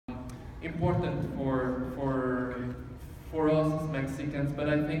important for us as Mexicans, but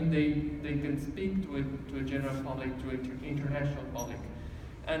I think they can speak to a general public, to an international public.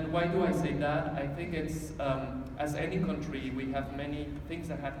 And why do I say that? I think it's, as any country, we have many things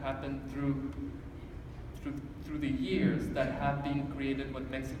that have happened through the years that have been created what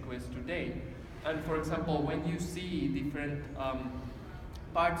Mexico is today. And for example, when you see different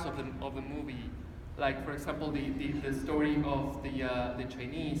parts of the movie, like for example the story of the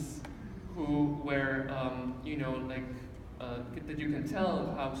Chinese who were that you can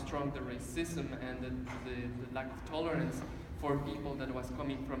tell how strong the racism and the lack of tolerance for people that was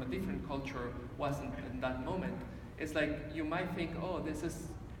coming from a different culture wasn't in that moment. It's like you might think, oh, this is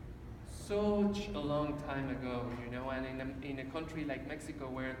such a long time ago, and in a country like Mexico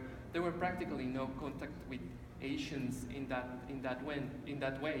where there were practically no contact with Asians in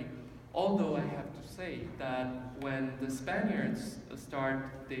that way. Although I have to say that when the Spaniards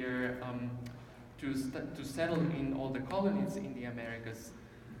start their to settle in all the colonies in the Americas,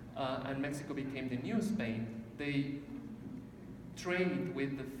 and Mexico became the new Spain, they trade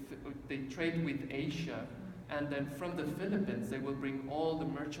with Asia, and then from the Philippines they will bring all the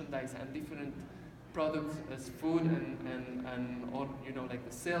merchandise and different products as food and all, like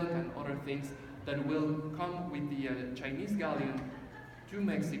the silk and other things that will come with the Chinese galleon to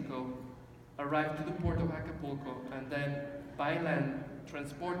Mexico, arrive to the port of Acapulco, and then by land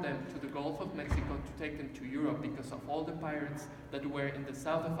transport them to the Gulf of Mexico to take them to Europe. Because of all the pirates that were in the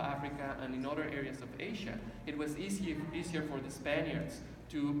south of Africa and in other areas of Asia, it was easier for the Spaniards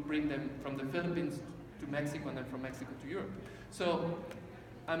to bring them from the Philippines to Mexico and then from Mexico to Europe. So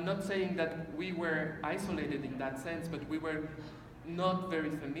I'm not saying that we were isolated in that sense, but we were not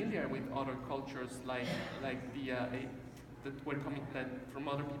very familiar with other cultures like that were coming from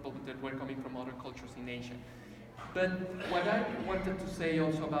other people that were coming from other cultures in Asia. But what I wanted to say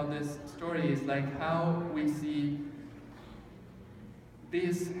also about this story is like how we see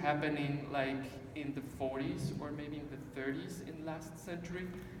this happening like in the 40s or maybe in the 30s in last century.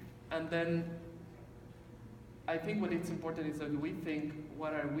 And then I think what is important is that we think,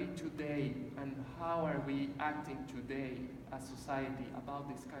 what are we today and how are we acting today as society about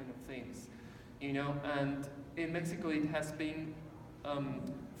these kind of things, And in Mexico it has been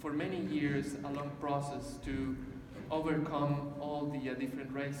for many years a long process to overcome all the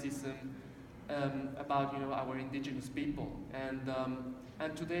different racism about our indigenous people,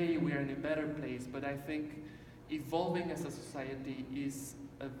 and today we are in a better place. But I think evolving as a society is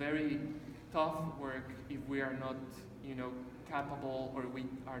a very tough work if we are not capable or we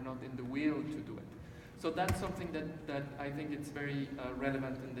are not in the will to do it. So that's something that I think it's very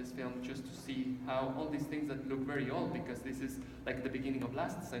relevant in this film, just to see how all these things that look very old, because this is like the beginning of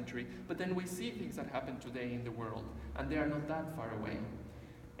last century, but then we see things that happen today in the world, and they are not that far away.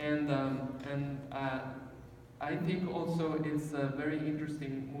 And I think also it's a very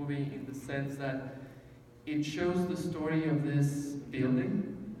interesting movie in the sense that it shows the story of this building,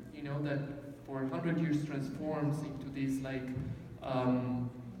 that for 100 years transforms into this like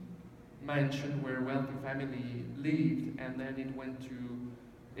mansion where a wealthy family lived, and then it went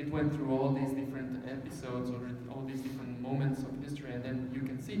through all these different episodes or all these different moments of history, and then you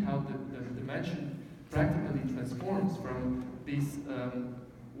can see how the mansion practically transforms from this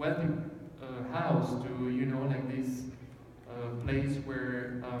wealthy house to like this place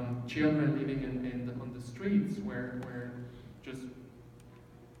where children living on the streets were just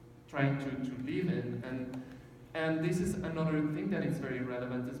trying to live in. And this is another thing that is very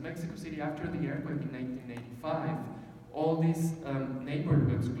relevant, is Mexico City, after the earthquake in 1985, all these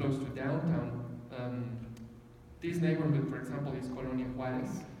neighborhoods close to downtown, this neighborhood, for example, is Colonia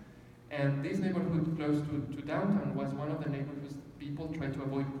Juarez, and this neighborhood close to downtown was one of the neighborhoods people tried to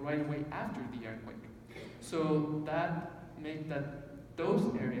avoid right away after the earthquake. So that made that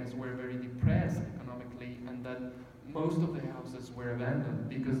those areas were very depressed economically, and that most of the houses were abandoned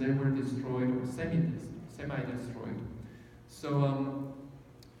because they were destroyed or semi-destroyed. So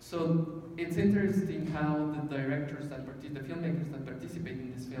it's interesting how the directors the filmmakers that participate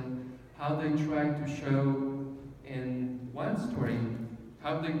in this film, how they try to show in one story,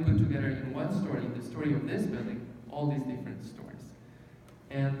 how they put together in one story, the story of this building, all these different stories.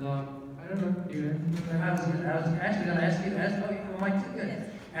 And I don't know, Irene. I was actually going to ask you,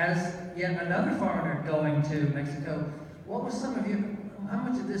 as yet another foreigner going to Mexico, what was how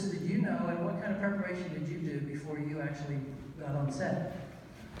much of this did you know, and what kind of preparation did you do before you actually got on set?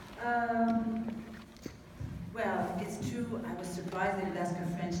 Well, it's true, I was surprised they would ask a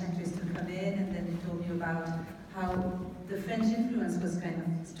French actress to come in, and then they told me about how the French influence was kind of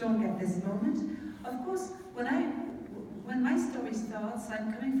strong at this moment. Of course, when when my story starts,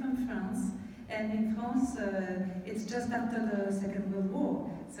 I'm coming from France, and in France, it's just after the Second World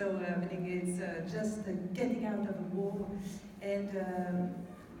War. So it's just getting out of a war and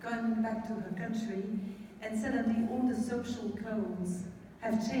going back to her country, and suddenly all the social codes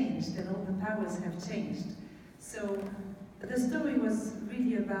have changed and all the powers have changed. So the story was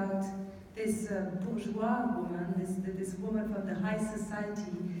really about this bourgeois woman, this woman from the high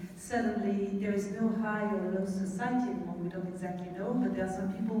society. Suddenly there is no high or low society anymore, we don't exactly know, but there are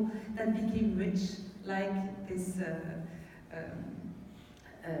some people that became rich, like this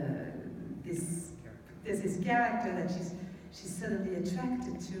this character that she's suddenly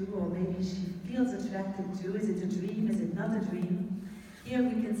attracted to, or maybe she feels attracted to. Is it a dream? Is it not a dream? Here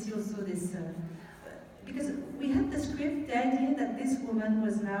we can see also this, because we had the script, the idea that this woman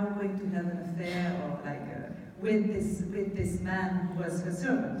was now going to have an affair, or like with this man who was her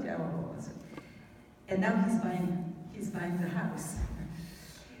servant, yeah, and now he's buying the house.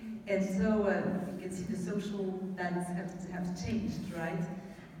 And so you can see the social dynamics have changed, right?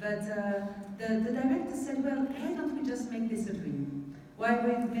 But the director said, well, why don't we just make this a dream? Why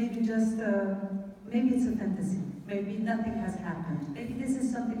maybe just, maybe it's a fantasy. Maybe nothing has happened. Maybe this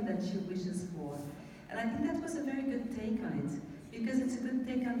is something that she wishes for. And I think that was a very good take on it, because it's a good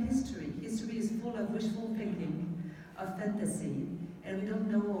take on history. History is full of wishful thinking, of fantasy, and we don't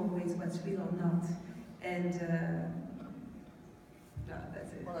know always what's real or not. And no,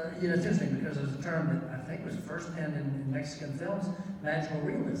 that's it. Well, you know, it's interesting because there's a term that I think was first penned in Mexican films, magical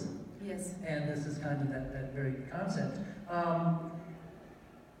realism. Yes. And this is kind of that very concept. Let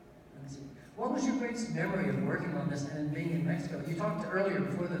me see. What was your greatest memory of working on this and being in Mexico? You talked earlier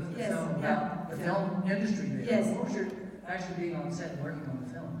before the Yes, film about the film industry there. Yes. What was your actually being on set and working on the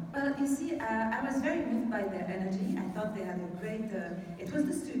film? Well, you see, I was very moved by their energy. I thought they had a great, it was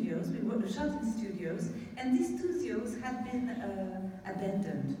the studios, we shot in studios, and these studios had been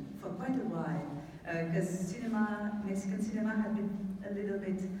abandoned for quite a while, because Mexican cinema had been a little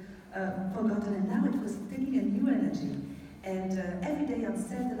bit forgotten, and now it was taking a new energy. And every day on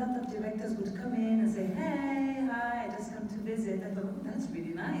set, a lot of directors would come in and say, hey, hi, I just come to visit. I thought, oh, that's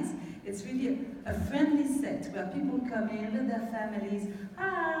really nice. It's really a friendly set where people come in with their families,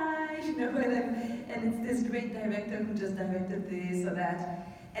 hi, you know, and it's this great director who just directed this or that.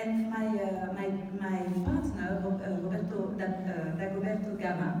 And my partner, Dagoberto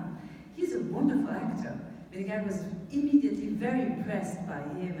Gama, he's a wonderful actor. The guy was immediately very impressed by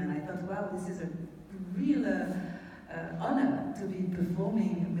him, and I thought, wow, this is a real honor to be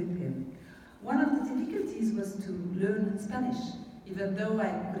performing with him. One of the difficulties was to learn Spanish. Even though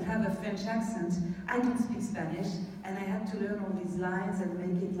I could have a French accent, I don't speak Spanish, and I had to learn all these lines and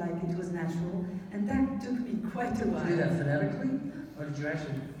make it like it was natural, and that took me quite a while. Did you do that phonetically? Or did you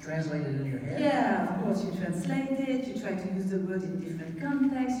actually translate it in your head? Yeah, of course, you translate it, you try to use the word in different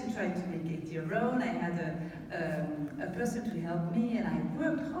contexts, you try to make it your own. I had a person to help me, and I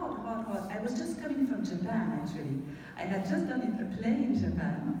worked hard. I was just coming from Japan, actually. I had just done a play in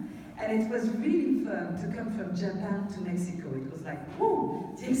Japan, and it was really fun to come from Japan to Mexico. It was like,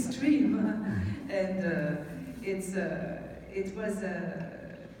 whoa, the extreme. And it was,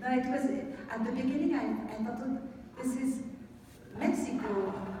 at the beginning I thought, oh, this is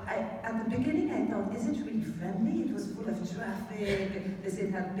Mexico. At the beginning I thought, is it really friendly? It was full of traffic, they said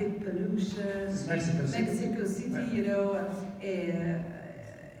it had big pollution. It's Mexico City. Mexico City, right. You know,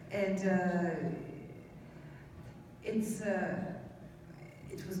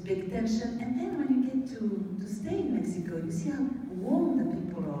 it was big tension. And then when you get to stay in Mexico, you see how warm the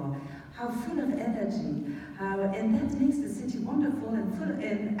people are, how full of energy, and that makes the city wonderful and full.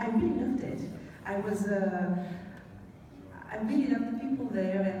 And I really loved it. I really loved the people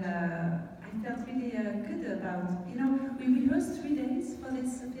there, and I felt really good about, you know, we rehearsed 3 days for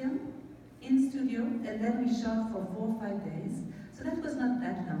this film in studio, and then we shot for 4 or 5 days. So that was not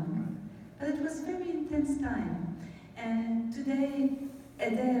that long, but it was very intense time. And today,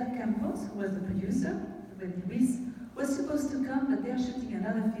 Eder Campos, who was the producer with Luis, was supposed to come, but they're shooting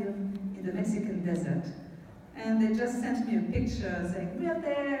another film in the Mexican desert. And they just sent me a picture saying, we are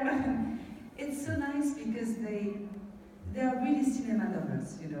there. It's so nice because they are really cinema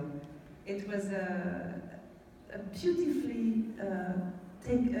lovers, you know. It was a beautifully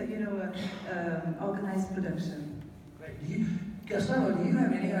organized production. Great. Gustavo, do you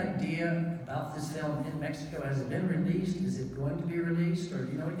have any idea about this film in Mexico? Has it been released? Is it going to be released? Or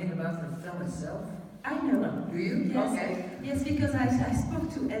do you know anything about the film itself? I know. Do you? Yes. Okay. Yes, because I spoke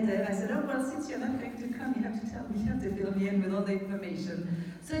to Eder. I said, oh, well, since you're not going to come, you have to tell me, you have to fill me in with all the information.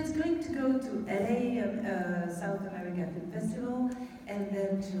 So it's going to go to LA, South America Film Festival, and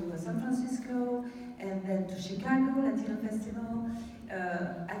then to San Francisco, and then to Chicago Latino Festival.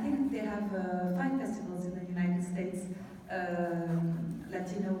 I think they have 5 festivals in the United States,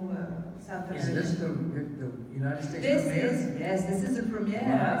 Latino, South America. Is this the United States premiere? Yes, this is the premiere.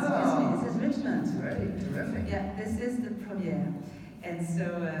 Wow. Excuse me, this is Richmond. Great, terrific. Yeah, this is the premiere. And so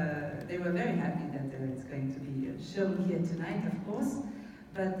they were very happy that it's going to be shown here tonight, of course.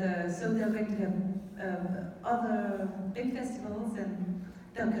 But so they're going to have other big festivals, and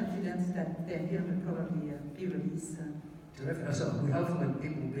they're confident that their film will probably be released. Terrific. So hopefully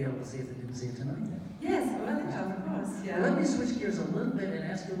people will be able to see it that didn't see it tonight. Yes, well, of course. Yeah. Well, let me switch gears a little bit and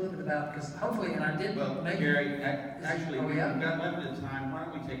ask you a little bit about, because hopefully, and I did make... Gary, actually, Oh, we've yeah? got limited time. Why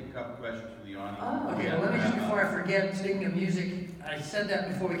don't we take a couple questions from the audience? Oh, Okay, well, let me just, before I forget, speaking of music, I said that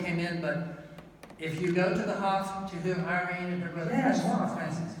before we came in, but if you go to the Hof to hear Irene and her brother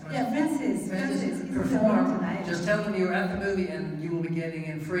Francis, Francis perform, tonight. just tell them you're at the movie and you will be getting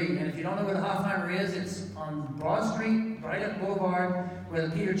in free. And if you don't know where the Hofheimer is, it's on Broad Street, right up Boulevard, where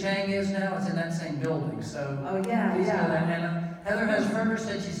the Peter Chang is now. It's in that same building. So Oh yeah, please know yeah. that. And Heather has heard her,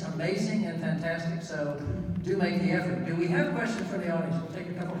 said she's amazing and fantastic. So do make the effort. Do we have questions from the audience? We'll take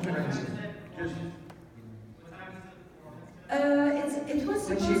a couple of minutes. Just It was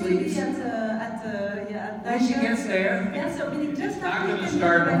When she supposed to be leaves. at When she gets there. Yeah, so we just it's not have going to to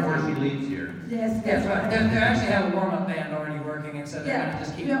start before she leaves here. Yes, Yes, right. They actually have a warm-up band already working, and so they're going to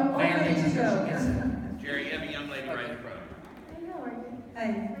just keep we are all banding ready to until go. she gets there. Jerry, you have a young lady right in front. Hey, how are you? Hi.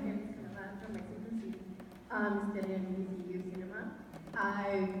 My name is Cinema from Mexico City. I'm studying VCU Cinema.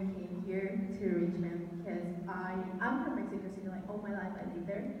 I came here to Richmond because I'm from Mexico City, like all my life I lived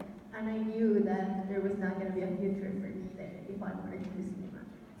there. And I knew that there was not going to be a future for me there if I wanted to do cinema.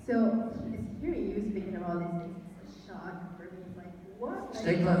 So hearing you speaking about these things, it's a shock for me. It's like, what?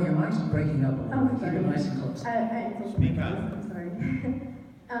 Stay close. Your mic's breaking up a little bit. Keep it nice and close. Speak up. I'm sorry.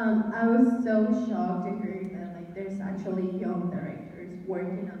 I was so shocked to hear that like there's actually young directors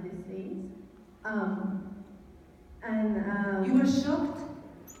working on these things. You were shocked?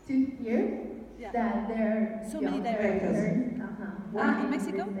 To hear that there are So young many directors. working In on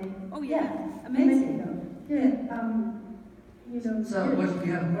Mexico? these things. Oh Yeah, yeah, in amazing. Mexico. Yeah. You know. So, yeah. what, do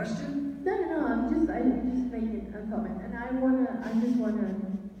you have a question? No. I'm just making a comment, and I just wanna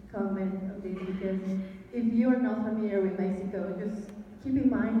comment on this because if you are not familiar with Mexico, just keep in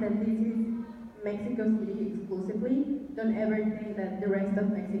mind that this is Mexico City exclusively. Don't ever think that the rest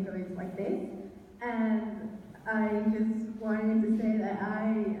of Mexico is like this. And I just wanted to say that I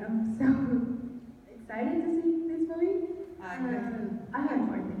am so excited to see this movie. I have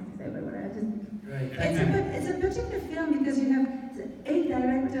more things to say, but whatever. Great. It's a particular film because you have 8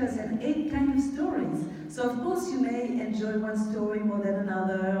 directors and 8 kind of stories. So of course you may enjoy one story more than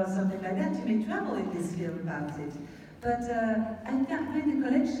another or something like that. You may travel in this film about it. But I find the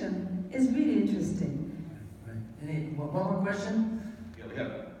collection is really interesting. Right. One more question? Yeah, we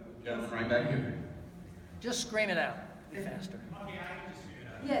have a gentleman right back here. Just scream it out. Be faster.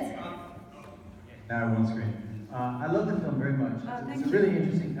 Yes. Now one screen. I love the film very much. Thank It's a you. really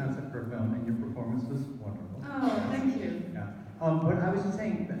interesting concept for a film, and your performance was wonderful. Oh, thank you. Yeah. But I was just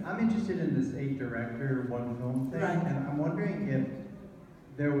saying, I'm interested in this 8-director, 1 film thing, Right. and I'm wondering if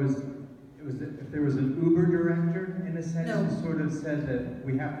there was an Uber director in a sense No. who sort of said that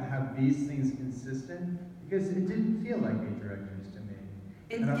we have to have these things consistent, because it didn't feel like 8 directors to me.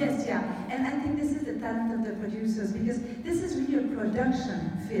 Yes, yeah. And I think this is the talent of the producers because this is really a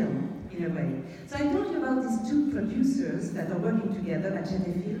production film in a way. So I told you about these 2 producers that are working together at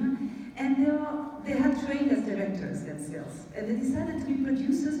Machete Film, and they had trained as directors themselves. And they decided to be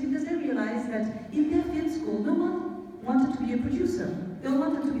producers because they realized that in their film school, no one wanted to be a producer. They all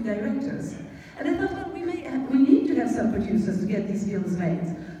wanted to be directors. And I thought, well, we need to have some producers to get these films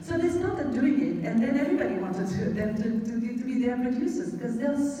made. So they started doing it, and then everybody wanted them to be their producers because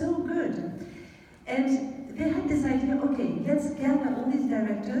they're so good. And they had this idea, okay, let's gather all these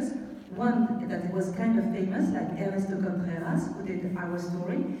directors, one that was kind of famous, like Ernesto Contreras, who did Our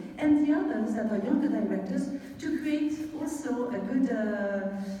Story, and the others that are younger directors, to create also a good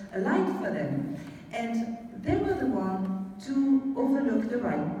light for them. And they were the one to overlook the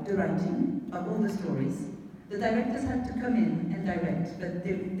writing of all the stories. The directors had to come in and direct, but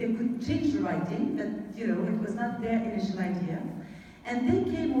they could change the writing, but you know, it was not their initial idea. And they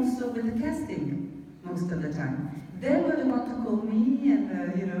came also with the casting most of the time. They were the one to call me and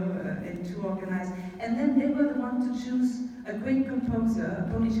and to organize. And then they were the one to choose a great composer,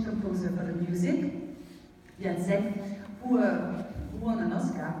 a Polish composer for the music, Jacek, who won an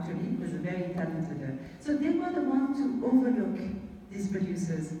Oscar actually, was a very talented. So they were the one to overlook these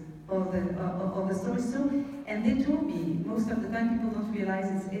producers of the story. So, And they told me, most of the time people don't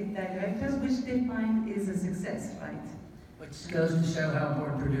realize it's 8 directors, which they find is a success, right? Which goes to show how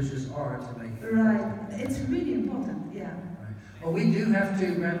important producers are to me. Right. It's really important, yeah. Right. Well, we do have to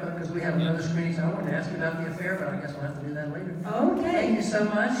wrap up because we have another screening, so I wanted to ask you about the affair, but I guess we'll have to do that later. Okay. Thank you so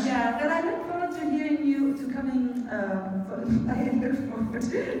much. Yeah, but I look forward to hearing you, to coming, I look forward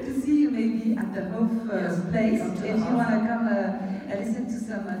to see you maybe at the Hof Yes, place, come to if the you Hof. want to come listen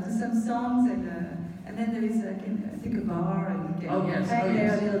to some songs, and then there is, I think, a bar, and you can Oh, yes. hang Oh, there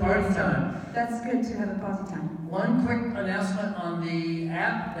yes. a little Party bit. time. That's good to have a party time. One quick announcement on the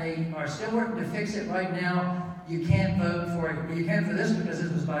app. They are still working to fix it right now. You can't vote for it. Well, you can for this because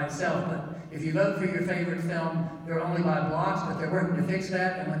this was by itself, but if you vote for your favorite film, they're only by blocks, but they're working to fix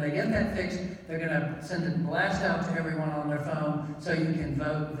that. And when they get that fixed, they're going to send a blast out to everyone on their phone so you can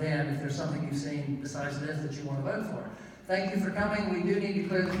vote then if there's something you've seen besides this that you want to vote for. Thank you for coming. We do need to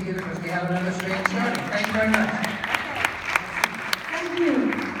clear the theater because we have another screen starting. Thank you very much.